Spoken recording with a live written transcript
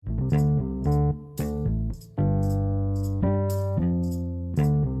Hey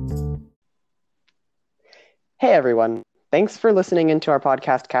everyone, thanks for listening into our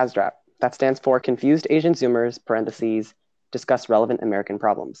podcast CASDRAP. That stands for Confused Asian Zoomers, parentheses, discuss relevant American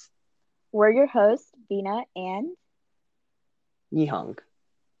problems. We're your hosts, Vina, and Yihong.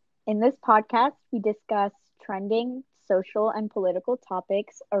 in this podcast, we discuss trending social and political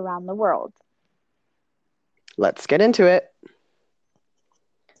topics around the world. Let's get into it.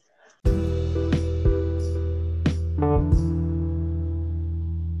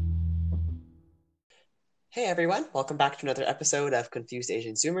 Hey everyone, welcome back to another episode of Confused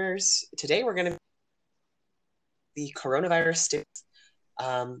Asian Zoomers. Today we're going to the coronavirus stimulus.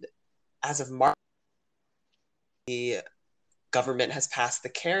 As of March, the government has passed the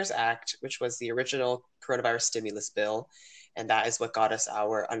CARES Act, which was the original coronavirus stimulus bill, and that is what got us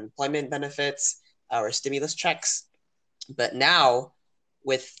our unemployment benefits, our stimulus checks. But now,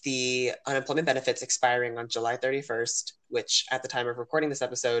 with the unemployment benefits expiring on July 31st, which at the time of recording this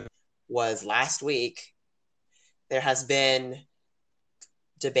episode was last week, there has been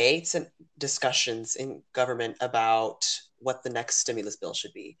debates and discussions in government about what the next stimulus bill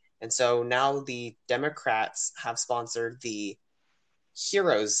should be. And so now the Democrats have sponsored the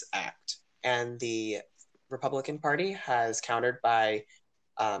HEROES Act, and the Republican Party has countered by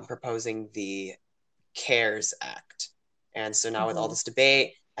proposing the CARES Act. And so now with all this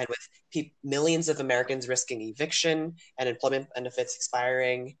debate and with millions of Americans risking eviction and employment benefits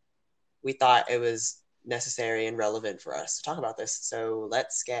expiring, we thought it was necessary and relevant for us to talk about this. So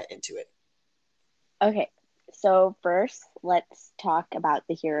let's get into it. Okay, so first, let's talk about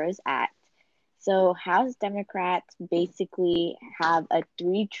the HEROES Act. So, House Democrats basically have a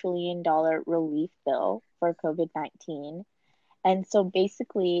 $3 trillion relief bill for COVID-19. And so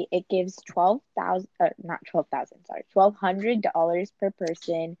basically, it gives $1,200 per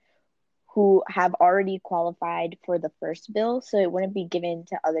person who have already qualified for the first bill. So it wouldn't be given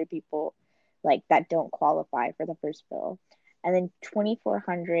to other people like that don't qualify for the first bill. And then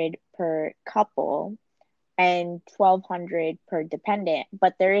 $2,400 per couple and $1,200 per dependent.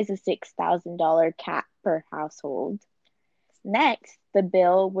 But there is a $6,000 cap per household. Next, the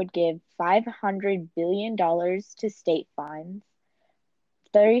bill would give $500 billion to state funds,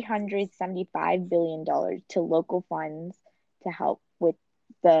 $375 billion to local funds to help with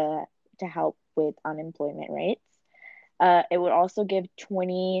unemployment rates. It would also give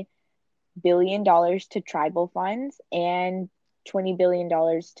 $20 billion to tribal funds and $20 billion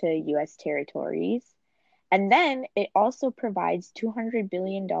to U.S. territories. And then it also provides $200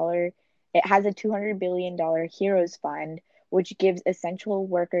 billion. It has a $200 billion HEROES Fund, which gives essential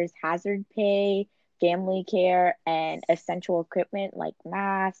workers hazard pay, family care, and essential equipment like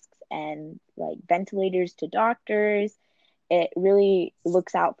masks and like ventilators to doctors. It really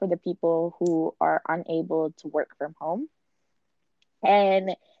looks out for the people who are unable to work from home.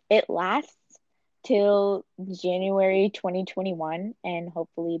 And it lasts till January 2021. And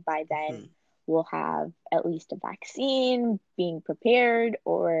hopefully by then, we'll have at least a vaccine being prepared,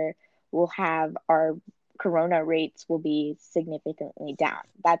 or we'll have our corona rates will be significantly down.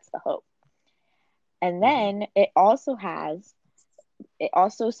 That's the hope. And then it also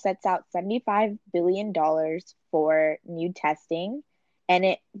sets out $75 billion for new testing.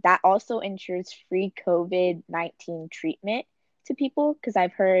 And that also ensures free COVID-19 treatment to people, because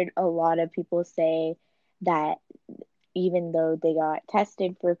I've heard a lot of people say that even though they got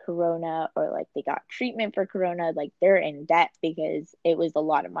tested for corona or like they got treatment for corona, like they're in debt because it was a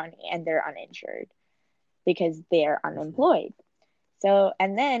lot of money and they're uninsured because they're unemployed. So,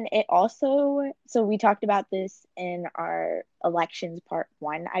 and then so we talked about this in our elections part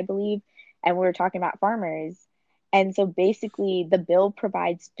 1, I believe, and we were talking about farmers. And so basically the bill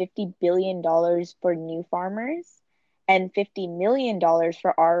provides $50 billion for new farmers and $50 million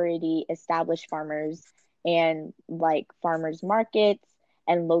for already established farmers and like farmers markets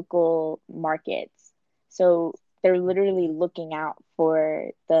and local markets. So they're literally looking out for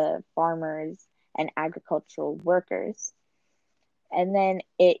the farmers and agricultural workers. And then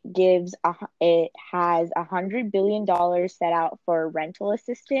it has $100 billion set out for rental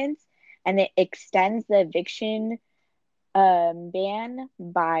assistance, and it extends the eviction ban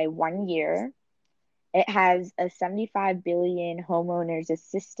by 1 year. It has a $75 billion homeowners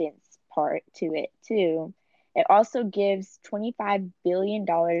assistance part to it too. It also gives $25 billion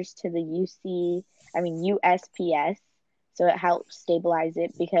to the USPS. So it helps stabilize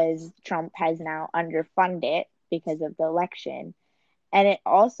it because Trump has now underfunded it because of the election. And it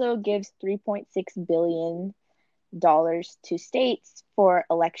also gives $3.6 billion to states for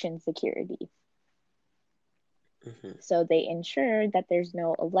election security. Mm-hmm. So they ensure that there's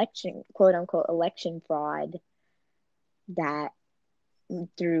no election, quote unquote, election fraud that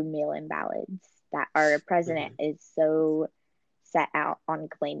through mail-in ballots that our president Mm-hmm. is so set out on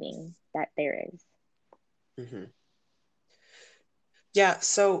claiming that there is. Mm-hmm. Yeah,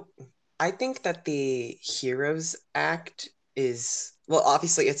 so I think that the Heroes Act is, well,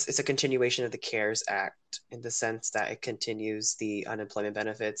 obviously it's a continuation of the CARES Act in the sense that it continues the unemployment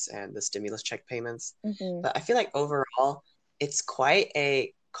benefits and the stimulus check payments. Mm-hmm. But I feel like overall it's quite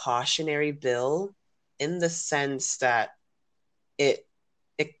a cautionary bill in the sense that it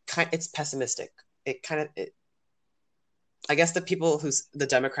it's pessimistic. It kind of it, I guess the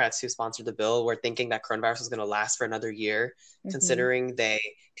Democrats who sponsored the bill were thinking that coronavirus was going to last for another year, Mm-hmm. considering they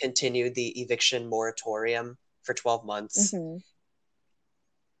continued the eviction moratorium for 12 months. Mm-hmm.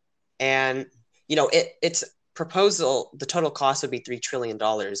 And, its proposal, the total cost would be $3 trillion,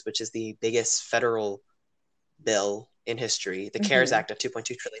 which is the biggest federal bill in history. The CARES Mm-hmm. Act of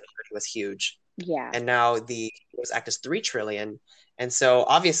 2.2 trillion was huge. Yeah. And now the Heroes Act is 3 trillion. And so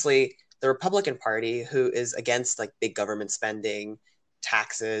obviously the Republican Party, who is against like big government spending,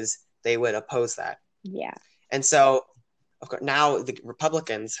 taxes, they would oppose that. Yeah. And so of course now the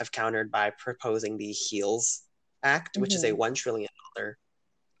Republicans have countered by proposing the HEALS Act, which is a Mm-hmm. $1 trillion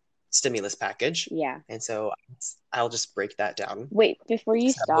stimulus package. Yeah. And so I'll just break that down. Wait, before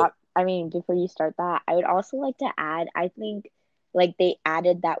you So, stop, I mean, before you start that, I would also like to add, I think like they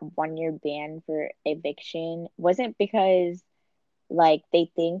added that 1 year ban for eviction wasn't because like they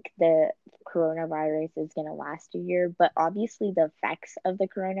think the coronavirus is going to last a year, but obviously the effects of the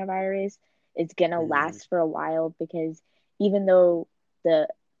coronavirus is going to mm, last for a while because even though the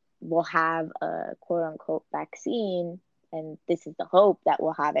we'll have a quote unquote vaccine, and this is the hope that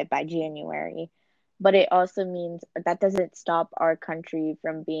we'll have it by January, but it also means that doesn't stop our country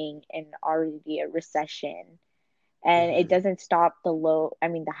from being in already a recession, and it mhm, doesn't stop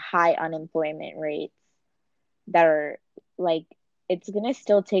the high unemployment rates that are like it's going to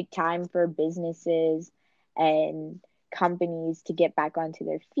still take time for businesses and companies to get back onto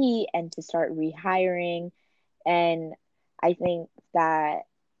their feet and to start rehiring. And I think that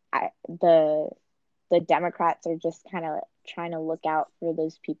the Democrats are just kind of trying to look out for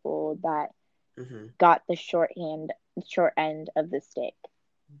those people that mhm. got the short end of the stick.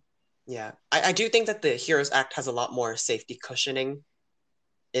 Yeah, I do think that the HEROES Act has a lot more safety cushioning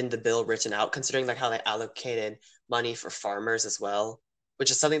in the bill written out, considering like how they allocated money for farmers as well,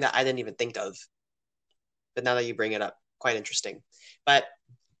 which is something that I didn't even think of. But now that you bring it up, quite interesting. But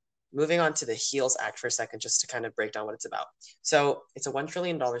moving on to the HEALS Act for a second, just to kind of break down what it's about. So it's a $1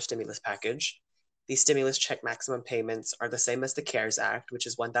 trillion stimulus package. These stimulus check maximum payments are the same as the CARES Act, which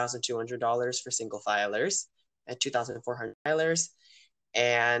is $1,200 for single filers and 2,400 filers.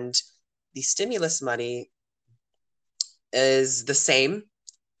 And the stimulus money is the same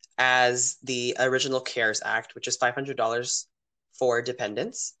as the original CARES Act, which is $500 for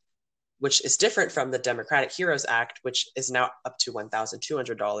dependents, which is different from the Democratic Heroes Act, which is now up to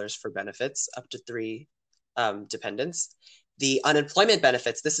 $1,200 for benefits, up to three dependents. The unemployment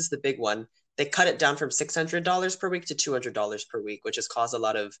benefits, this is the big one. They cut it down from $600 per week to $200 per week, which has caused a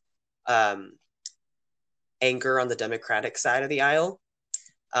lot of anger on the Democratic side of the aisle.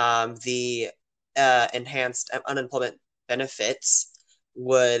 The enhanced unemployment benefits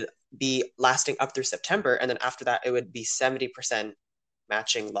would be lasting up through September, and then after that, it would be 70%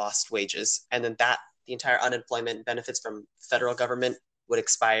 matching lost wages, and then the entire unemployment benefits from federal government would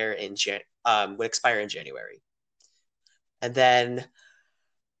expire in January, and then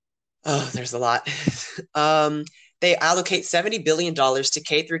there's a lot. They allocate $70 billion to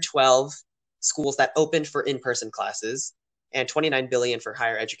K through 12 schools that opened for in-person classes, and $29 billion for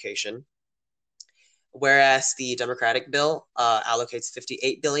higher education. Whereas the Democratic bill allocates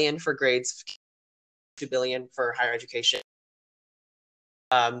 $58 billion for grades, $2 billion for higher education.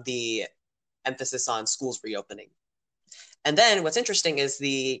 The emphasis on schools reopening. And then what's interesting is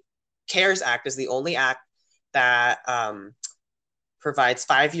the CARES Act is the only act that provides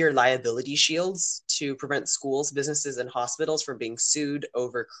 5-year liability shields to prevent schools, businesses, and hospitals from being sued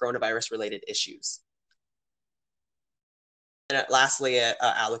over coronavirus-related issues. And lastly, it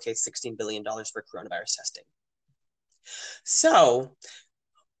allocates $16 billion for coronavirus testing. So,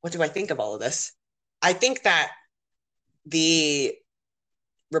 what do I think of all of this? I think that the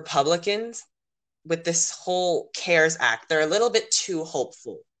Republicans, with this whole CARES Act, they're a little bit too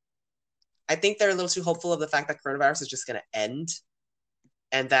hopeful. I think they're a little too hopeful of the fact that coronavirus is just going to end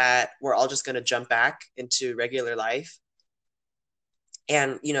and that we're all just going to jump back into regular life.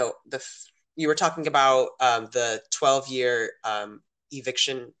 And, you were talking about the 12-year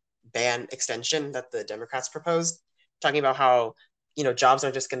eviction ban extension that the Democrats proposed, talking about how, jobs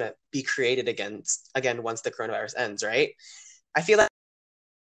are just going to be created again once the coronavirus ends, right? I feel like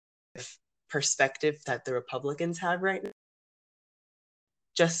the perspective that the Republicans have right now,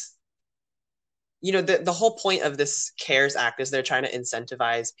 just, the whole point of this CARES Act is they're trying to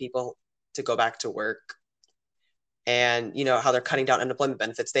incentivize people to go back to work, and how they're cutting down unemployment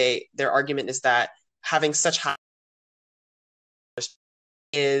benefits. Their argument is that having such high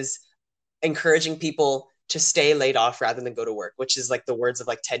is encouraging people to stay laid off rather than go to work, which is like the words of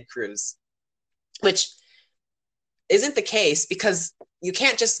like Ted Cruz, which isn't the case, because you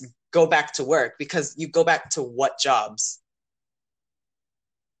can't just go back to work, because you go back to what jobs?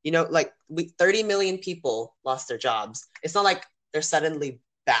 Like 30 million people lost their jobs. It's not like they're suddenly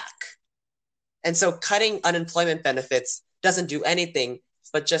back. And so cutting unemployment benefits doesn't do anything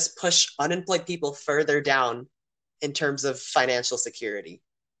but just push unemployed people further down in terms of financial security.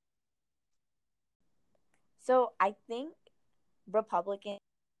 So I think Republican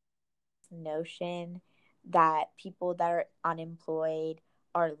notion that people that are unemployed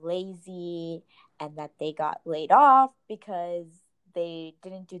are lazy and that they got laid off because they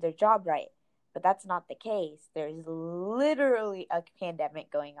didn't do their job right. But that's not the case. There's literally a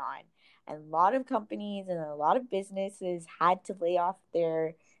pandemic going on. And a lot of companies and a lot of businesses had to lay off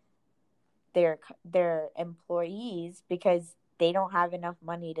their employees because they don't have enough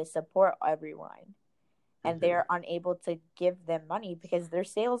money to support everyone. And they're unable to give them money because their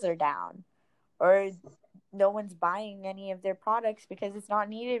sales are down, or no one's buying any of their products because it's not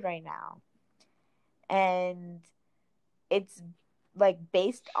needed right now. And it's like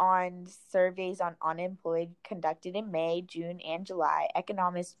based on surveys on unemployed conducted in May, June, and July,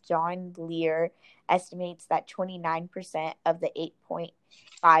 economist John Lear estimates that 29% of the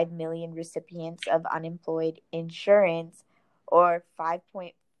 8.5 million recipients of unemployed insurance, or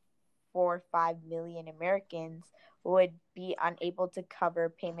 5.45 million Americans, would be unable to cover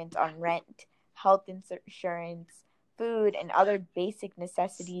payments on rent, health insurance, food, and other basic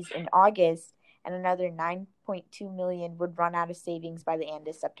necessities in August, and another 9.2 million would run out of savings by the end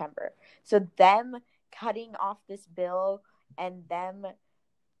of September. So them cutting off this bill and them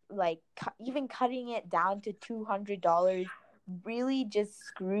even cutting it down to $200 really just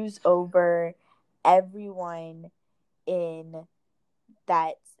screws over everyone in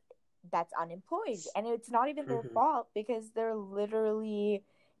that's unemployed, and it's not even their fault because they're literally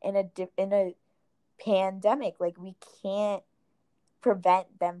in a pandemic. Like, we can't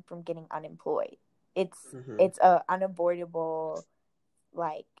prevent them from getting unemployed. It's a unavoidable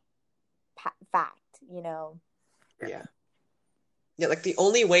fact, Yeah, like the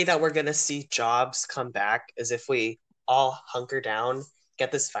only way that we're gonna see jobs come back is if we all hunker down,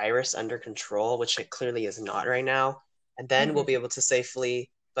 get this virus under control, which it clearly is not right now, and then we'll be able to safely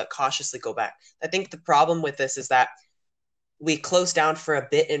but cautiously go back. I think the problem with this is that we closed down for a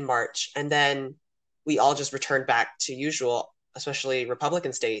bit in March, and then we all just returned back to usual, especially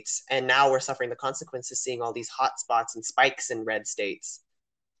Republican states. And now we're suffering the consequences, seeing all these hot spots and spikes in red states.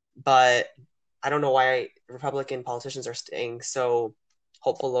 But I don't know why Republican politicians are staying so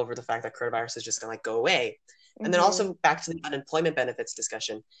hopeful over the fact that coronavirus is just going to go away. And then also back to the unemployment benefits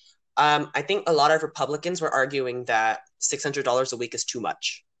discussion. I think a lot of Republicans were arguing that $600 a week is too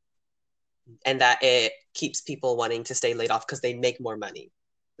much, and that it keeps people wanting to stay laid off because they make more money.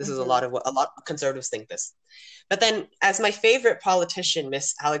 This is a lot of conservatives think this. But then, as my favorite politician,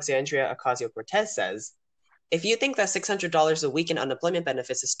 Miss Alexandria Ocasio-Cortez, says, if you think that $600 a week in unemployment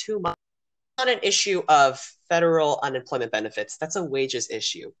benefits is too much, it's not an issue of federal unemployment benefits. That's a wages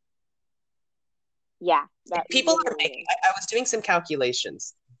issue. Yeah. People are making, I was doing some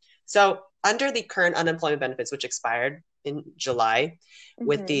calculations. So under the current unemployment benefits, which expired in July,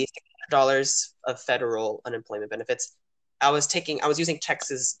 with the $600 of federal unemployment benefits, I was using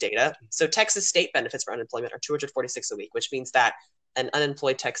Texas data. So Texas state benefits for unemployment are $246 a week, which means that an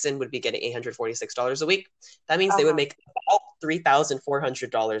unemployed Texan would be getting $846 a week. That means they would make about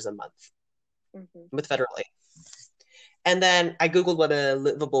 $3,400 a month with federal aid. And then I Googled what a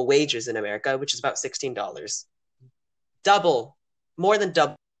livable wage is in America, which is about $16. More than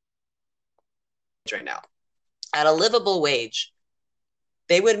double right now. At a livable wage,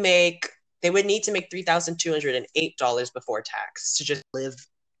 they would need to make $3,208 before tax to just live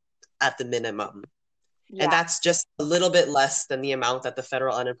at the minimum. Yeah. And that's just a little bit less than the amount that the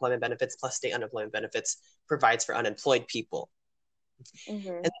federal unemployment benefits plus state unemployment benefits provides for unemployed people. And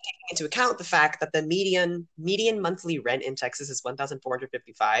taking into account the fact that the median monthly rent in Texas is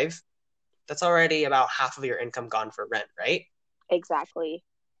 $1,455, that's already about half of your income gone for rent, right? Exactly.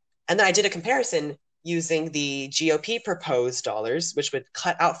 And then I did a comparison using the GOP proposed dollars, which would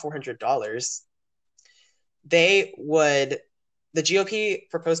cut out $400, they would the GOP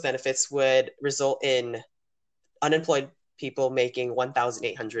proposed benefits would result in unemployed people making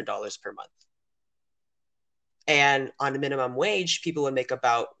 $1,800 per month. And on a minimum wage, people would make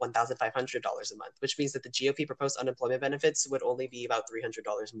about $1,500 a month, which means that the GOP proposed unemployment benefits would only be about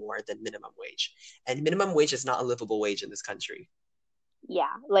 $300 more than minimum wage. And minimum wage is not a livable wage in this country.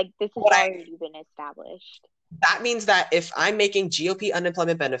 Yeah, like this has What I, already been established. that means that if I'm making GOP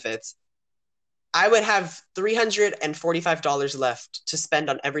unemployment benefits, I would have $345 left to spend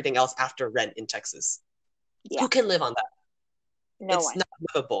on everything else after rent in Texas. Yeah, Who can live on that? no It's one. not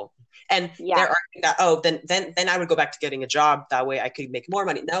livable. And Yeah, they're arguing that, oh, then I would go back to getting a job. That way I could make more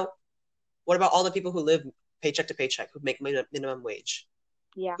money. No. What about all the people who live paycheck to paycheck, who make minimum wage,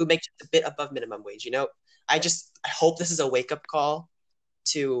 yeah. who make just a bit above minimum wage? I hope this is a wake up call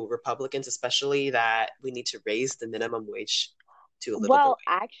to Republicans, especially that we need to raise the minimum wage to a livable Well,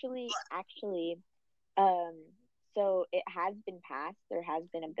 wage. um, so it has been passed. There has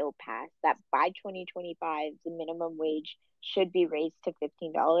been a bill passed that by 2025, the minimum wage should be raised to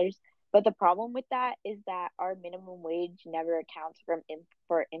 $15. But the problem with that is that our minimum wage never accounts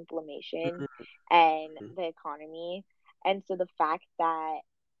for inflation and Mm-hmm. the economy. And so the fact that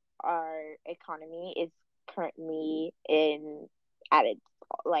our economy is currently in at its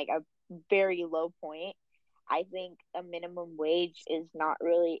like a very low point, I think a minimum wage is not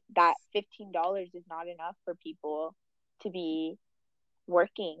really that $15 is not enough for people to be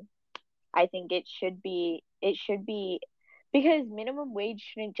working. I think it should be because minimum wage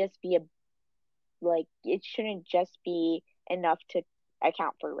shouldn't just be it shouldn't just be enough to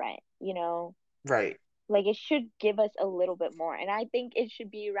account for rent. Right. Like it should give us a little bit more. And I think it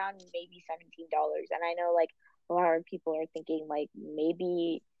should be around maybe $17. And I know like a lot of people are thinking like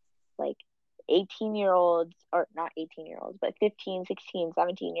maybe like 18-year-olds, or not 18-year-olds, but 15, 16,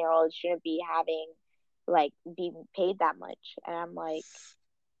 17-year-olds shouldn't be having like being paid that much. And I'm like,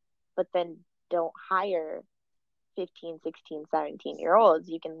 but then don't hire 15, 16, 17-year-olds.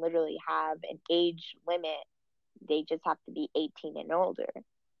 You can literally have an age limit. They just have to be 18 and older.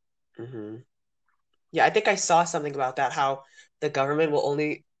 Mm-hmm. Yeah, I think I saw something about that, how the government will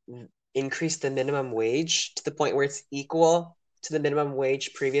only increase the minimum wage to the point where it's equal to the minimum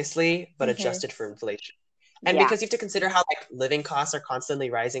wage previously, but Mm-hmm. adjusted for inflation. And Yeah, because you have to consider how like living costs are constantly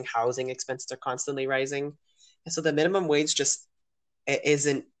rising, housing expenses are constantly rising. And so the minimum wage just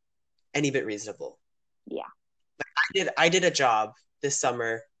isn't any bit reasonable. yeah. I did a job this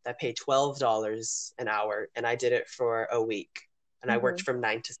summer that paid $12 an hour, and I did it for a week. And I worked Mm-hmm. from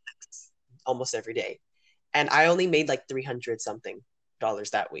 9 to 6 almost every day. And I only made like 300 something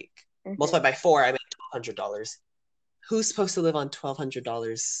dollars that week. Mm-hmm. Multiplied by four, I made $1,200. Who's supposed to live on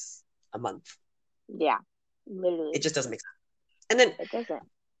 $1,200 a month? Yeah, It literally. just doesn't make sense. And then It doesn't.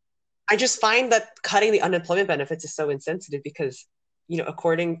 I just find that cutting the unemployment benefits is so insensitive because,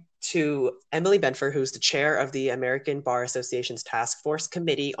 according to Emily Benfer, who's the chair of the American Bar Association's Task Force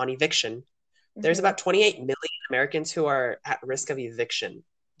Committee on Eviction, there's Mm-hmm. about 28 million Americans who are at risk of eviction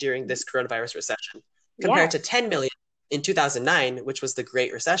during this coronavirus recession, compared Yeah, to 10 million in 2009, which was the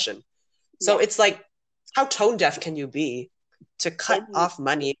Great Recession. So yeah. it's like, how tone deaf can you be to cut It, off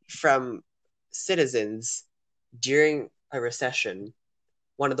money from citizens during a recession,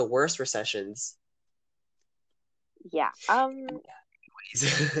 one of the worst recessions? yeah.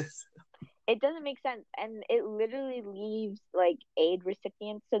 It doesn't make sense, and it literally leaves like aid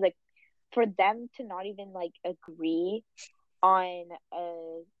recipients so like for them to not even like agree on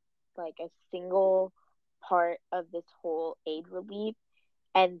a single part of this whole aid relief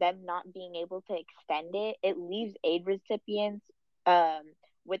and them not being able to extend it, it leaves aid recipients um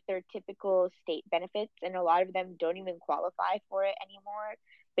with their typical state benefits, and a lot of them don't even qualify for it anymore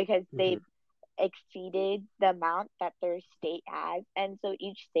because Mhm. they've exceeded the amount that their state has. And so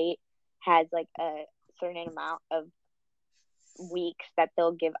each state has like a certain amount of weeks that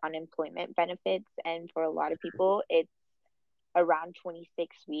they'll give unemployment benefits. And for a lot of people, it's around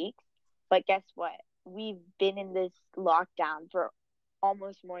 26 weeks. But guess what? We've been in this lockdown for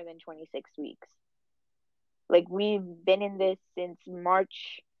almost more than 26 weeks. Like we've been in this since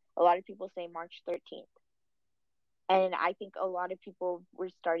March. A lot of people say March 13th. And I think a lot of people were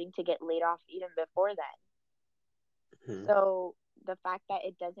starting to get laid off even before then. Mhm. So the fact that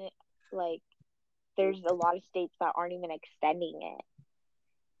it doesn't like there's a lot of states that aren't even extending it.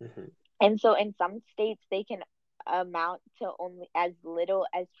 Mhm. And so in some states they can amount to only as little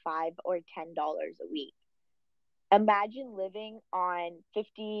as $5 or $10 a week. Imagine living on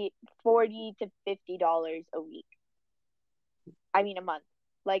 40 to $50 a week. I mean a month.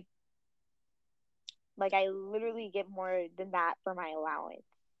 Like Like I literally get more than that for my allowance.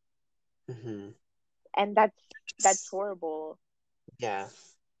 Mm-hmm. And that's horrible. Yeah.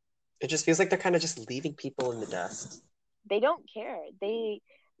 It just feels like they're kind of just leaving people in the dust. They don't care.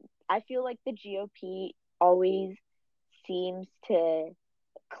 I feel like the GOP always seems to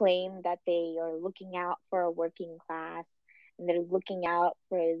claim that they are looking out for a working class and they're looking out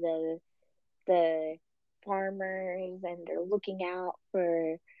for the farmers and they're looking out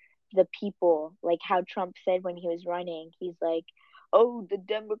for the people, like how Trump said when he was running. He's like, oh, the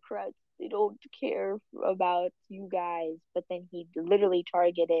Democrats, they don't care about you guys. But then he literally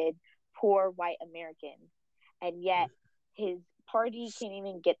targeted poor white Americans. And yet his party can't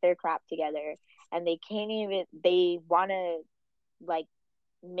even get their crap together. And they want to like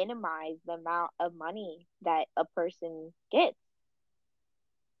minimize the amount of money that a person gets.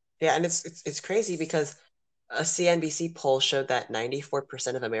 Yeah, and it's crazy because a CNBC poll showed that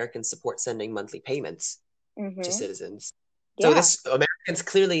 94% of Americans support sending monthly payments to Mm-hmm. citizens. So Yeah. this Americans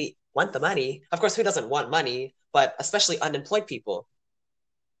clearly want the money. Of course, who doesn't want money? But especially unemployed people.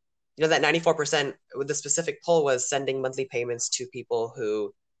 You know that 94% with the specific poll was sending monthly payments to people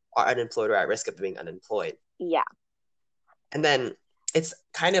who are unemployed or at risk of being unemployed. Yeah. And then it's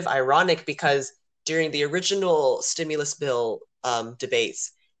kind of ironic because during the original stimulus bill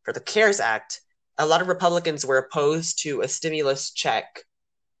debates for the CARES Act, a lot of Republicans were opposed to a stimulus check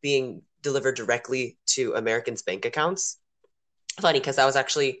being delivered directly to Americans' bank accounts. Funny because that was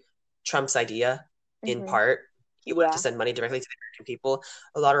actually Trump's idea in Mm-hmm. part. He wanted to Yeah. send money directly to the American people.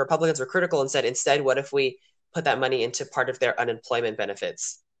 A lot of Republicans were critical and said, instead, what if we put that money into part of their unemployment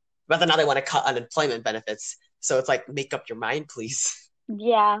benefits? But then now they want to cut unemployment benefits. So it's like, make up your mind, please.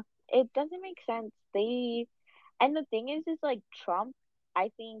 Yeah. It doesn't make sense. And the thing is like Trump,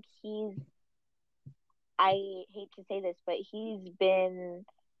 I think I hate to say this, but he's been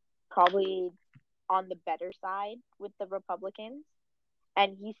probably on the better side with the Republicans.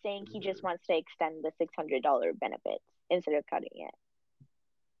 And he's saying he just Mm-hmm. wants to extend the $600 benefits instead of cutting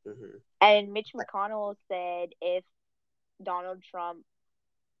it. Mm-hmm. And Mitch McConnell said if Donald Trump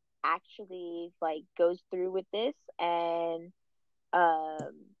actually like goes through with this and um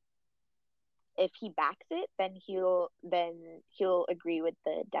if he backs it, then he'll agree with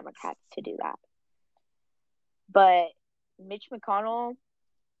the Democrats to do that. But Mitch McConnell,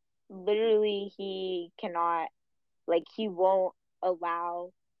 literally, he cannot, like, he won't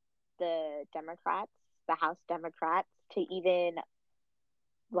allow the Democrats, the House Democrats, to even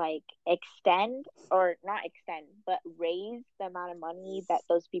like extend or not extend, but raise the amount of money that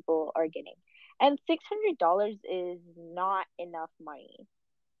those people are getting. And $600 is not enough money.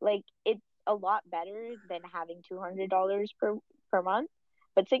 Like it's a lot better than having $200 per month,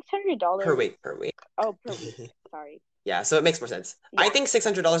 but $600. Per week. Oh, per week. Sorry. Yeah, so it makes more sense. I Yeah. think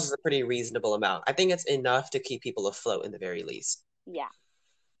 $600 is a pretty reasonable amount. I think it's enough to keep people afloat in the very least. Yeah.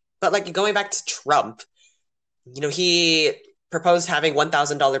 But like going back to Trump, he proposed having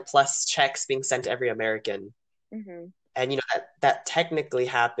 $1,000 plus checks being sent to every American. Mm-hmm. And that technically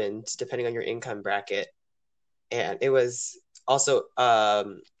happened depending on your income bracket. And it was also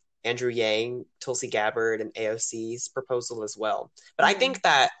Andrew Yang, Tulsi Gabbard, and AOC's proposal as well. But I Mm-hmm. think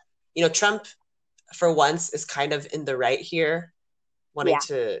that Trump, for once, is kind of in the right here, wanting Yeah.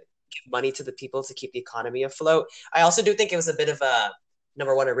 to give money to the people to keep the economy afloat. I also do think it was a bit of a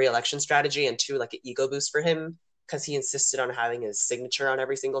number one, a re-election strategy, and two, like an ego boost for him because he insisted on having his signature on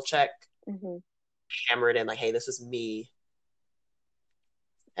every single check, Mm-hmm. hammer it in like, hey, this was me.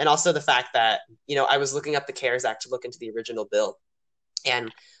 And also the fact that, I was looking up the CARES Act to look into the original bill.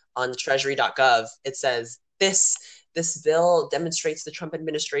 And on treasury.gov, it says this bill demonstrates the Trump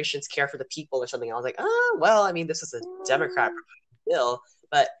administration's care for the people or something. I was like, oh, well, I mean, this is a Democrat bill.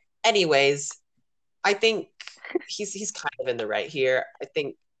 But anyways, I think he's kind of in the right here. I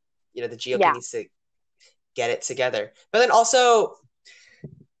think, the GOP Yeah. needs to get it together. But then also,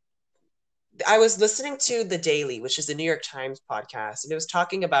 I was listening to The Daily, which is the New York Times podcast, and it was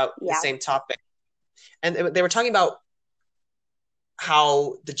talking about the Yeah. same topic. And they were talking about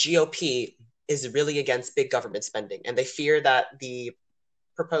how the GOP is really against big government spending, and they fear that the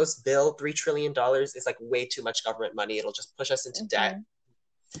proposed bill, $3 trillion, is like way too much government money. It'll just push us into debt.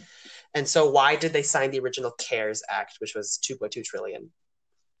 Mm-hmm. And so why did they sign the original CARES Act, which was 2.2 trillion?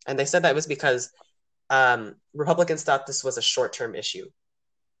 And they said that was because Republicans thought this was a short-term issue.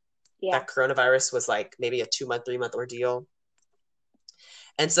 Yeah. That coronavirus was like maybe a 2-month, 3-month ordeal.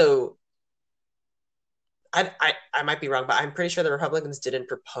 And so I might be wrong, but I'm pretty sure the Republicans didn't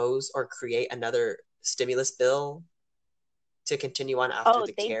propose or create another stimulus bill to continue on after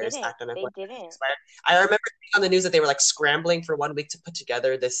the They CARES didn't. Act on They unemployment didn't. expired. I remember seeing on the news that they were like scrambling for 1 week to put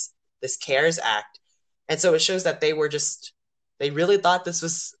together this CARES Act. And so it shows that they really thought this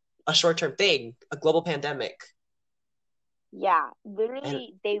was a short-term thing, a global pandemic. Yeah, And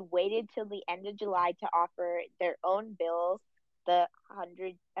literally, they waited till the end of July to offer their own bill, the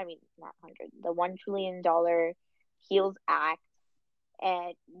not hundred, the $1 trillion HEALS Act,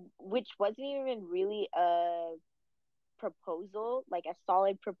 and which wasn't even really a proposal, like a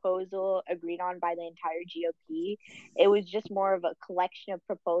solid proposal agreed on by the entire GOP. It was just more of a collection of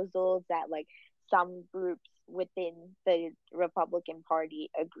proposals that like some groups within the Republican Party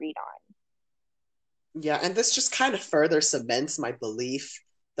agreed on. yeah, and this just kind of further cements my belief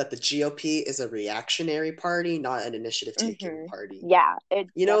that the GOP is a reactionary party, not an initiative-taking party. Yeah, it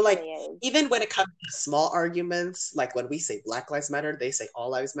Like, definitely is. even when it comes to small arguments, like when we say Black Lives Matter, they say All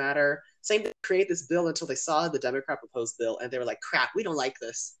Lives Matter. Same, they create this bill until they saw the Democrat proposed bill and they were like, crap, we don't like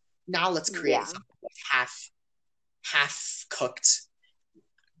this. Now let's create Yeah. something like half cooked.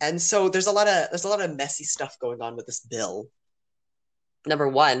 And so there's a lot of messy stuff going on with this bill. Number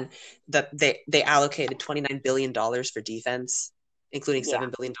one, that they allocated $29 billion for defense, including Yeah.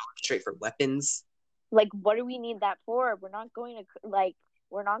 $7 billion straight for weapons. Like, what do we need that for? We're not going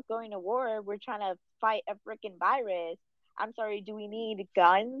to war. We're trying to fight a freaking virus. I'm sorry, do we need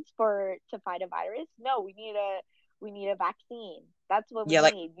guns to fight a virus? No, we need a vaccine. That's what we Yeah,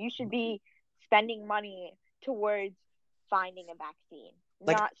 need. You should be spending money towards finding a vaccine,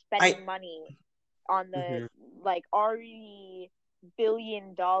 like not I spending money on the mhm. like already $1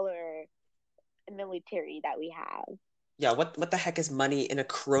 billion military that we have. Yeah, what the heck is money in a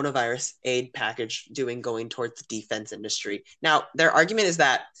coronavirus aid package doing going towards the defense industry? Now, their argument is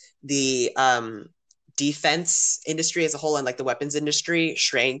that the defense industry as a whole and like the weapons industry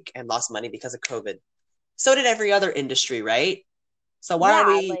shrank and lost money because of COVID. So did every other industry, right? So why are Yeah,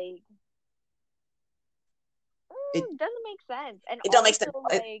 we like it doesn't make sense. And it don't make sense.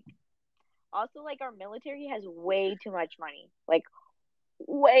 also like our military has way too much money. Like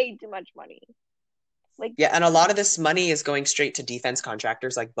way too much money. Like Yeah, and a lot of this money is going straight to defense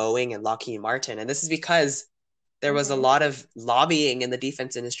contractors like Boeing and Lockheed Martin. And this is because there was a mm-hmm. lot of lobbying in the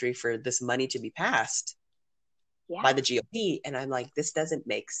defense industry for this money to be passed by Yeah, the GOP. And I'm like, this doesn't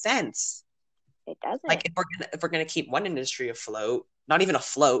make sense. it Like doesn't. if we're gonna keep one industry afloat, not even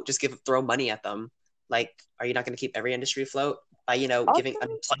afloat, just throw money at them. Like, are you not gonna keep every industry afloat by, giving Also,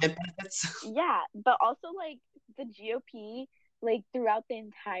 unemployment benefits? yeah, but also like the GOP, like throughout the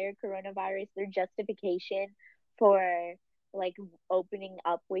entire coronavirus, their justification for like opening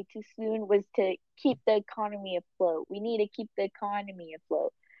up way too soon was to keep the economy afloat. We need to keep the economy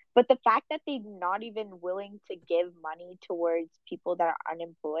afloat. But the fact that they're not even willing to give money towards people that are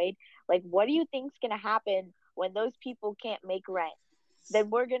unemployed, like what do you think's gonna happen when those people can't make rent? Then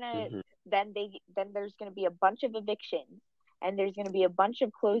we're gonna Mhm. then there's gonna be a bunch of evictions and there's going to be a bunch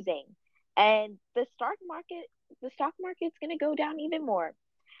of closing and the stock market's going to go down even more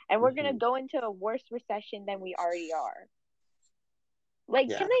and we're going to Mhm. go into a worse recession than we already are. Like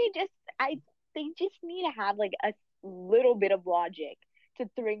Yeah. can they just I they just need to have like a little bit of logic to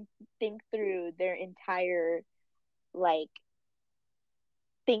think through their entire like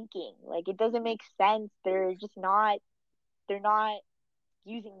thinking. Like it doesn't make sense. They're not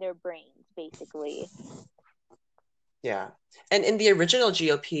using their brains basically. Yeah. And in the original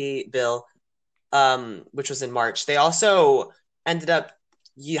GOP bill, which was in March, they also ended up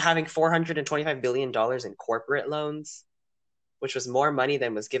having $425 billion in corporate loans, which was more money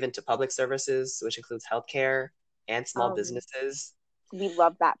than was given to public services, which includes healthcare and small um businesses. we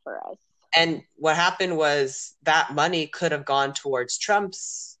love that for us. And what happened was that money could have gone towards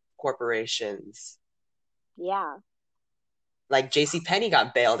Trump's corporations. Yeah. Like J.C. Penney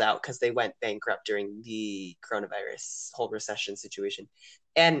got bailed out because they went bankrupt during the coronavirus whole recession situation.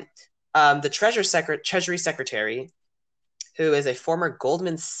 And the Treasury Secretary, who is a former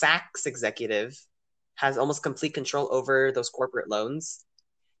Goldman Sachs executive, has almost complete control over those corporate loans.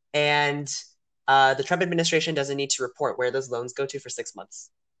 And the Trump administration doesn't need to report where those loans go to for 6 months.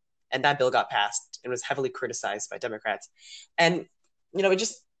 And that bill got passed and was heavily criticized by Democrats. And,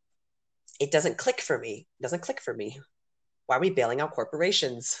 it doesn't click for me. It doesn't click for me. Why are we bailing out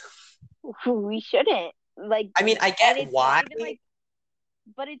corporations? We shouldn't. Like, I mean, I and get why.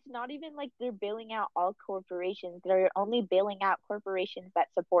 but it's not even like they're bailing out all corporations. They're only bailing out corporations that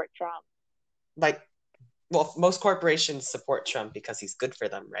support Trump. Like, well, most corporations support Trump because he's good for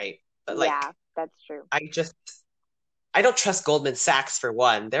them, right? But like, Yeah, that's true. I don't trust Goldman Sachs for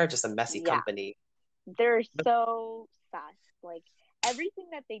one. They're just a messy Yeah, company. they're so sus. Like, everything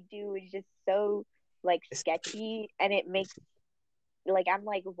that they do is just so, like, sketchy. And it makes, like, I'm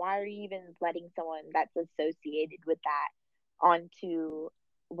like, why are you even letting someone that's associated with that onto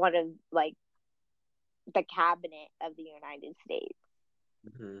one of, like, the cabinet of the United States.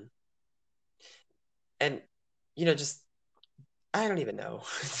 Mm-hmm. And, just, I don't even know.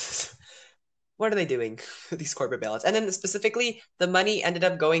 What are they doing with these corporate bailouts? And then specifically, the money ended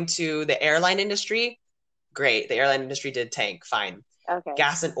up going to the airline industry. Great. The airline industry did tank. Fine. Okay.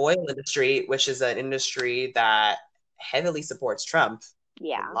 Gas and oil industry, which is an industry that heavily supports Trump and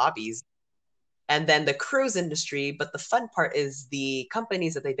Yeah. lobbies. And then the cruise industry. But the fun part is the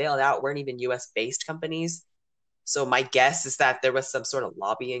companies that they bailed out weren't even US based companies. So my guess is that there was some sort of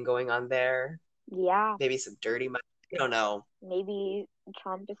lobbying going on there. Yeah. Maybe some dirty money. I don't know. Maybe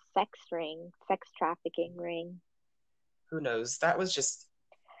Trump's sex trafficking ring. Who knows? That was just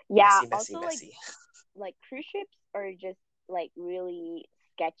Yeah. messy, messy, Also, messy. like cruise ships are just like really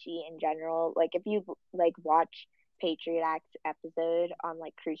sketchy in general. Like if you like watch Patriot Act episode on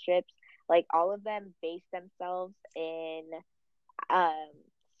like cruise ships, like all of them base themselves in um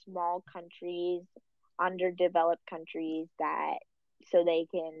small countries, underdeveloped countries, that so they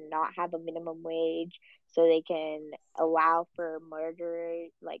can not have a minimum wage, so they can allow for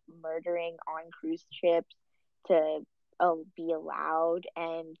murdering on cruise ships to be allowed,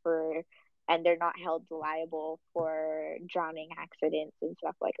 and they're not held liable for drowning accidents and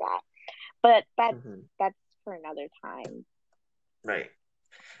stuff like that. But Mm-hmm. that's for another time. Right.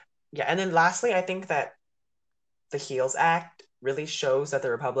 Yeah. And then lastly, I think that the HEALS Act really shows that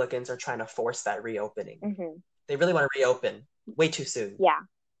the Republicans are trying to force that reopening. Mm-hmm. They really want to reopen way too soon. Yeah.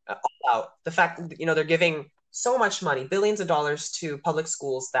 All out. The fact, they're giving so much money, billions of dollars to public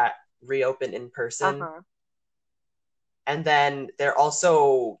schools that reopen in person. Uh-huh. And then they're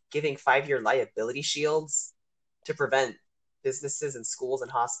also giving 5-year liability shields to prevent businesses and schools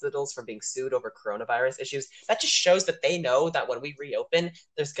and hospitals from being sued over coronavirus issues. That just shows that they know that when we reopen,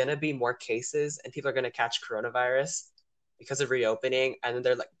 there's going to be more cases and people are going to catch coronavirus because of reopening. And then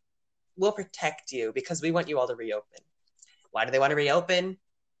they're like, we'll protect you because we want you all to reopen. Why do they want to reopen?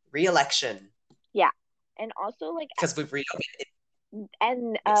 Re-election. Yeah. And also like because we've reopened.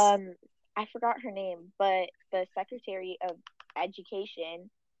 And Yes. I forgot her name, but the Secretary of Education,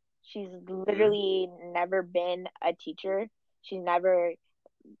 she's literally never been a teacher. She's never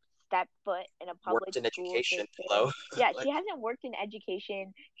stepped foot in a public Worked in school education. system. Hello. Yeah, she hasn't worked in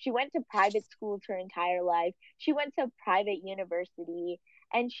education. She went to private schools her entire life. She went to private university,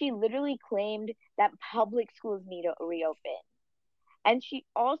 and she literally claimed that public schools need to reopen. And she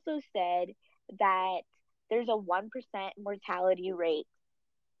also said that there's a 1% mortality rate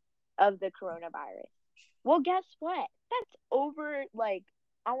of the coronavirus. Well, guess what? That's over, like,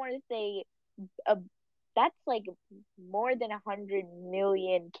 I want to say, that's like more than 100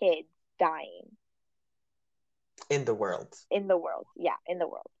 million kids dying. In the world. In the world. Yeah, in the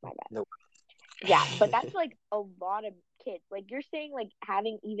world. My bad. No. Yeah, but that's like a lot of kids. Like, you're saying, like,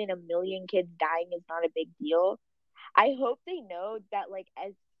 having even 1 million kids dying is not a big deal. I hope they know that, like,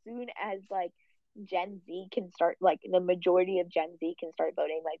 as soon as, like, Gen Z can start, like the majority of Gen Z can start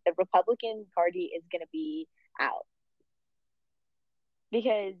voting, like the Republican Party is going to be out,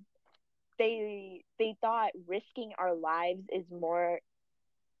 because they thought risking our lives is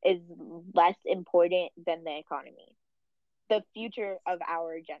less important than the economy, the future of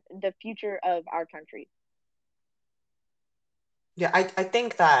the future of our country. Yeah, I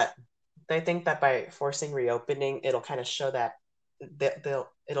think that they think that by forcing reopening, it'll kind of show that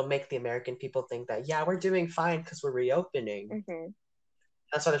it'll make the American people think that, yeah, we're doing fine because we're reopening. Mm-hmm.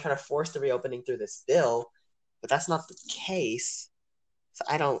 That's why they're trying to force the reopening through this bill, but that's not the case. So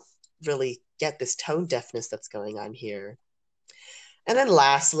I don't really get this tone deafness that's going on here. And then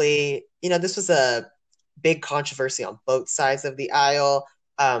lastly, this was a big controversy on both sides of the aisle.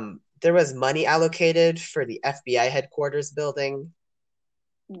 There was money allocated for the FBI headquarters building.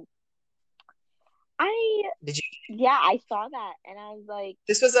 Did you? Yeah, I saw that, and I was like,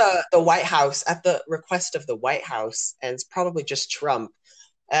 this was the White House at the request of the White House, and it's probably just Trump.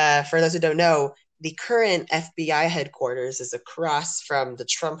 For those who don't know, the current FBI headquarters is across from the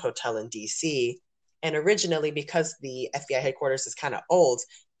Trump Hotel in DC. And originally, because the FBI headquarters is kind of old,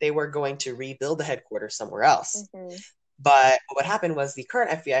 they were going to rebuild the headquarters somewhere else. mm-hmm. But what happened was the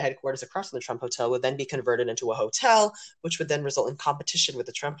current FBI headquarters across from the Trump Hotel would then be converted into a hotel, which would then result in competition with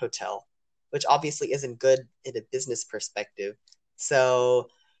the Trump Hotel, which obviously isn't good in a business perspective. So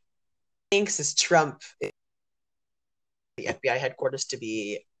thanks is Trump the FBI headquarters to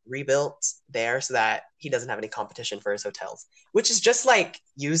be rebuilt there so that he doesn't have any competition for his hotels, which is just like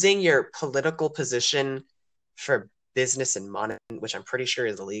using your political position for business and money, which I'm pretty sure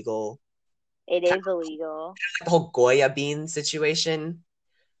is illegal. It is illegal. The whole Goya bean situation.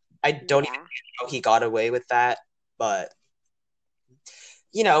 I don't even know how he got away with that, but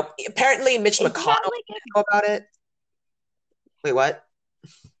apparently Mitch Isn't that McConnell like didn't know about it. Wait, what?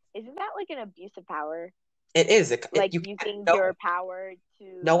 isn't that like an abuse of power? It is. Like You can't, using no, your power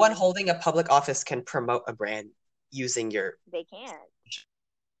no one to holding a public office can promote a brand using your. they can't.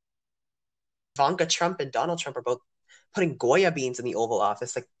 Ivanka Trump and Donald Trump are both putting Goya beans in the Oval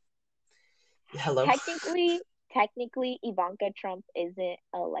Office. Like, hello. Technically Ivanka Trump isn't an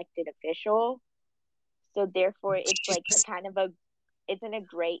elected official, so therefore it's She's like a kind of a it's in a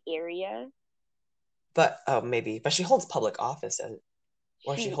gray area. But oh, maybe. But she holds public office,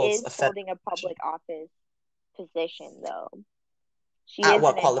 or she She holds is a federal holding a position. public office position though. She At is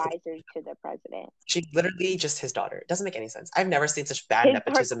what an qualification? advisor to the president. She's literally just his daughter. It doesn't make any sense. I've never seen such bad Her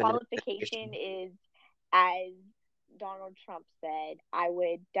nepotism in an qualification administration. is, as Donald Trump said, I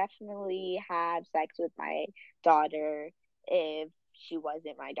would definitely have sex with my daughter if she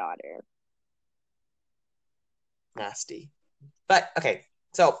wasn't my daughter. Nasty. But okay,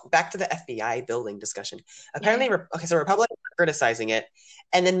 so back to the FBI building discussion. Apparently, so Republicans are criticizing it,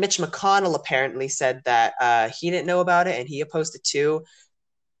 and then Mitch McConnell apparently said that he didn't know about it and he opposed it too.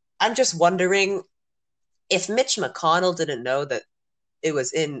 I'm just wondering if Mitch McConnell didn't know that it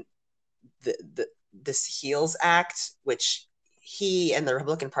was in this HEALS Act, which he and the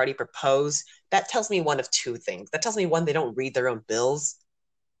Republican Party proposed. That tells me one of two things. That tells me, one, they don't read their own bills,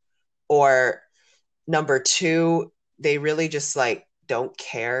 or number two, they really just like don't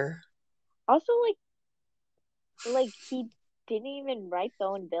care. Also, like he didn't even write the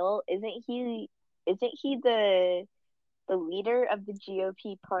own bill. Isn't he the leader of the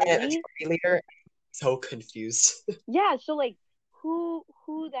GOP party? Leader, so confused. Yeah, so like who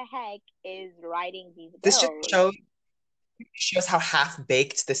the heck is writing these This just bills? shows how half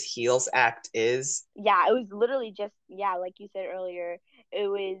baked this HEALS Act is. Yeah, it was literally just, yeah, like you said earlier, it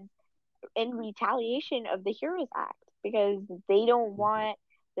was in retaliation of the Heroes Act because they don't want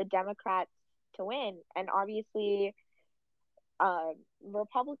the Democrats to win. And obviously,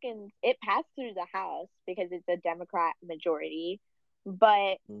 Republicans, it passed through the House because it's a Democrat majority,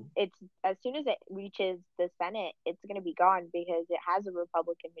 but it's as soon as it reaches the Senate, it's going to be gone because it has a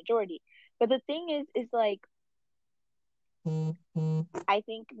Republican majority. But the thing is like, I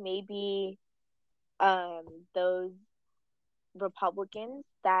think maybe those Republicans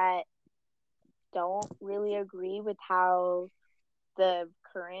that don't really agree with how the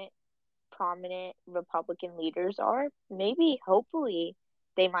current prominent Republican leaders are, maybe hopefully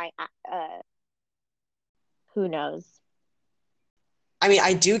they might who knows. I mean,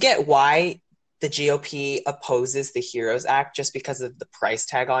 I do get why the GOP opposes the HEROES Act just because of the price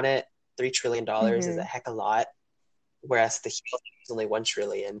tag on it. $3 trillion is a heck of a lot, whereas the HEROES Act is only $1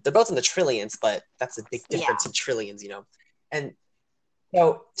 trillion. They're both in the trillions, but that's a big difference in trillions, And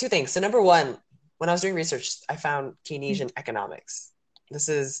so, two things. So, number one, when I was doing research, I found Keynesian economics. This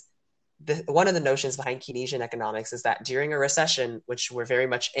is one of the notions behind Keynesian economics is that during a recession, which we're very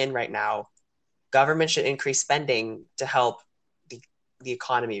much in right now, government should increase spending to help the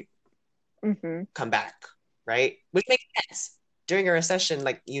economy come back, right? Which makes sense. During a recession,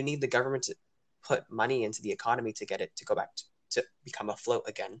 like you need the government to put money into the economy to get it to go back to become afloat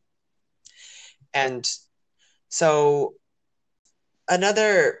again. And so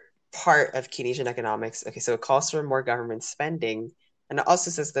another part of Keynesian economics, okay, so it calls for more government spending, and it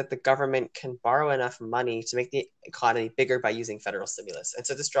also says that the government can borrow enough money to make the economy bigger by using federal stimulus. And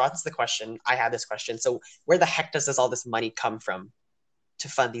so this draws the question, I had this question, so where the heck does all this money come from to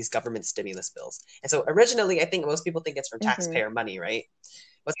fund these government stimulus bills? And so originally, I think most people think it's from taxpayer money, right?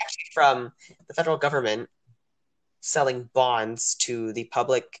 It was actually from the federal government selling bonds to the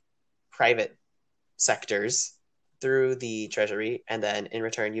public-private sectors through the treasury, and then in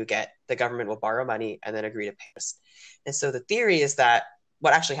return the government will borrow money and then agree to pay us. And so the theory is that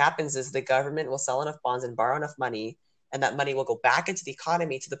what actually happens is the government will sell enough bonds and borrow enough money, and that money will go back into the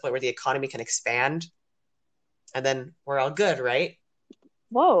economy to the point where the economy can expand, and then we're all good, right?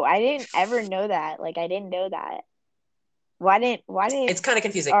 Whoa, I didn't ever know that. Like I didn't know that. Why didn't it's kind of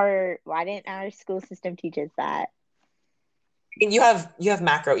confusing. Why didn't our school system teach us that? You have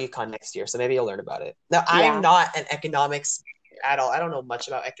macro econ next year, so maybe you'll learn about it. Now, I'm not an economics at all. I don't know much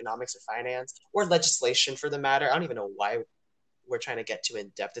about economics or finance or legislation for the matter. I don't even know why we're trying to get too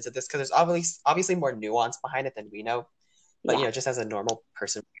in depth into this because there's obviously more nuance behind it than we know. But just as a normal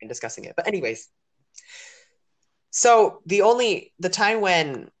person discussing it. But anyways, so the time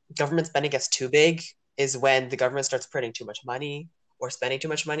when government spending gets too big is when the government starts printing too much money or spending too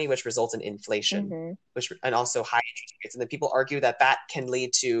much money, which results in inflation, and also high interest rates. And then people argue that can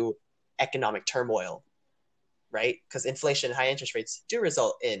lead to economic turmoil, right? Because inflation and high interest rates do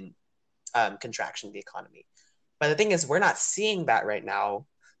result in contraction of the economy. But the thing is, we're not seeing that right now.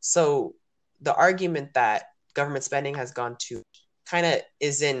 So the argument that government spending has gone to kind of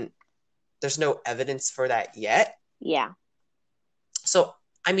isn't, there's no evidence for that yet. Yeah. So,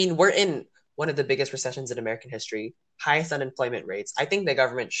 I mean, we're in one of the biggest recessions in American history, highest unemployment rates. I think the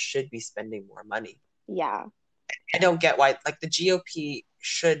government should be spending more money. Yeah. I don't get why, like, the GOP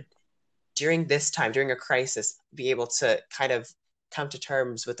should, during this time, during a crisis, be able to kind of come to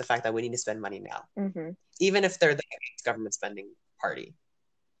terms with the fact that we need to spend money now, even if they're the government spending party.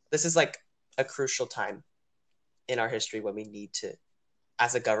 This is like a crucial time in our history when we need to,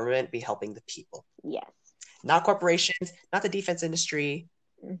 as a government, be helping the people. Yes. Not corporations, not the defense industry,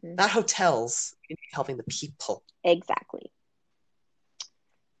 not hotels, helping the people. Exactly.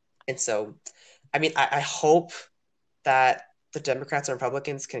 And so, I mean, I hope that the Democrats and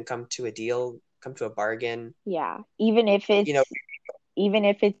Republicans can come to a deal, come to a bargain. Yeah. Even if it's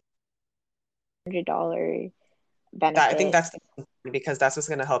 $100 benefit. I think that's because that's what's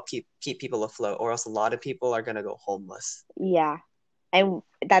going to help keep people afloat, or else a lot of people are going to go homeless. Yeah. And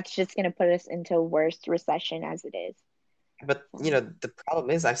that's just going to put us into a worse recession as it is. But, the problem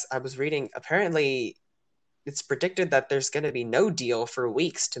is, I was reading, apparently it's predicted that there's going to be no deal for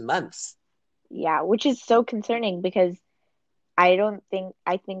weeks to months. Yeah, which is so concerning because I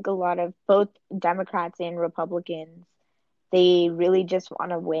think a lot of both Democrats and Republicans, they really just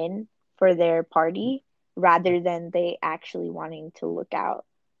want to win for their party rather than they actually wanting to look out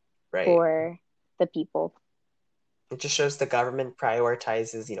for the people. It just shows the government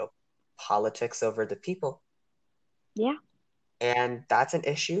prioritizes, politics over the people. Yeah. And that's an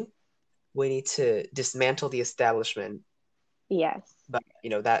issue. We need to dismantle the establishment. Yes. But,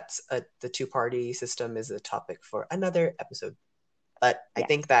 that's the two-party system is a topic for another episode. But I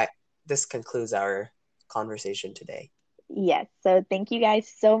think that this concludes our conversation today. Yes. So thank you guys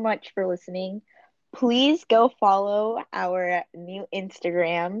so much for listening. Please go follow our new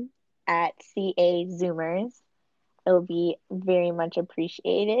Instagram at CA Zoomers. It'll be very much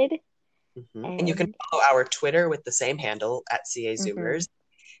appreciated. And you can follow our Twitter with the same handle at CA Zoomers.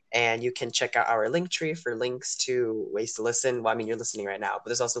 And you can check out our link tree for links to ways to listen. Well, I mean, you're listening right now, but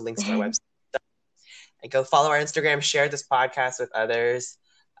there's also links to our website. And go follow our Instagram, share this podcast with others.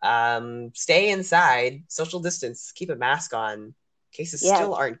 Stay inside, social distance, keep a mask on. Cases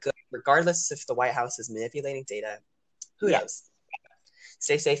still aren't good, regardless if the White House is manipulating data. Who knows?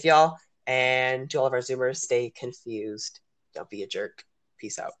 Stay safe, y'all. And to all of our Zoomers, stay confused. Don't be a jerk.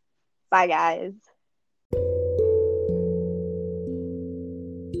 Peace out. Bye, guys.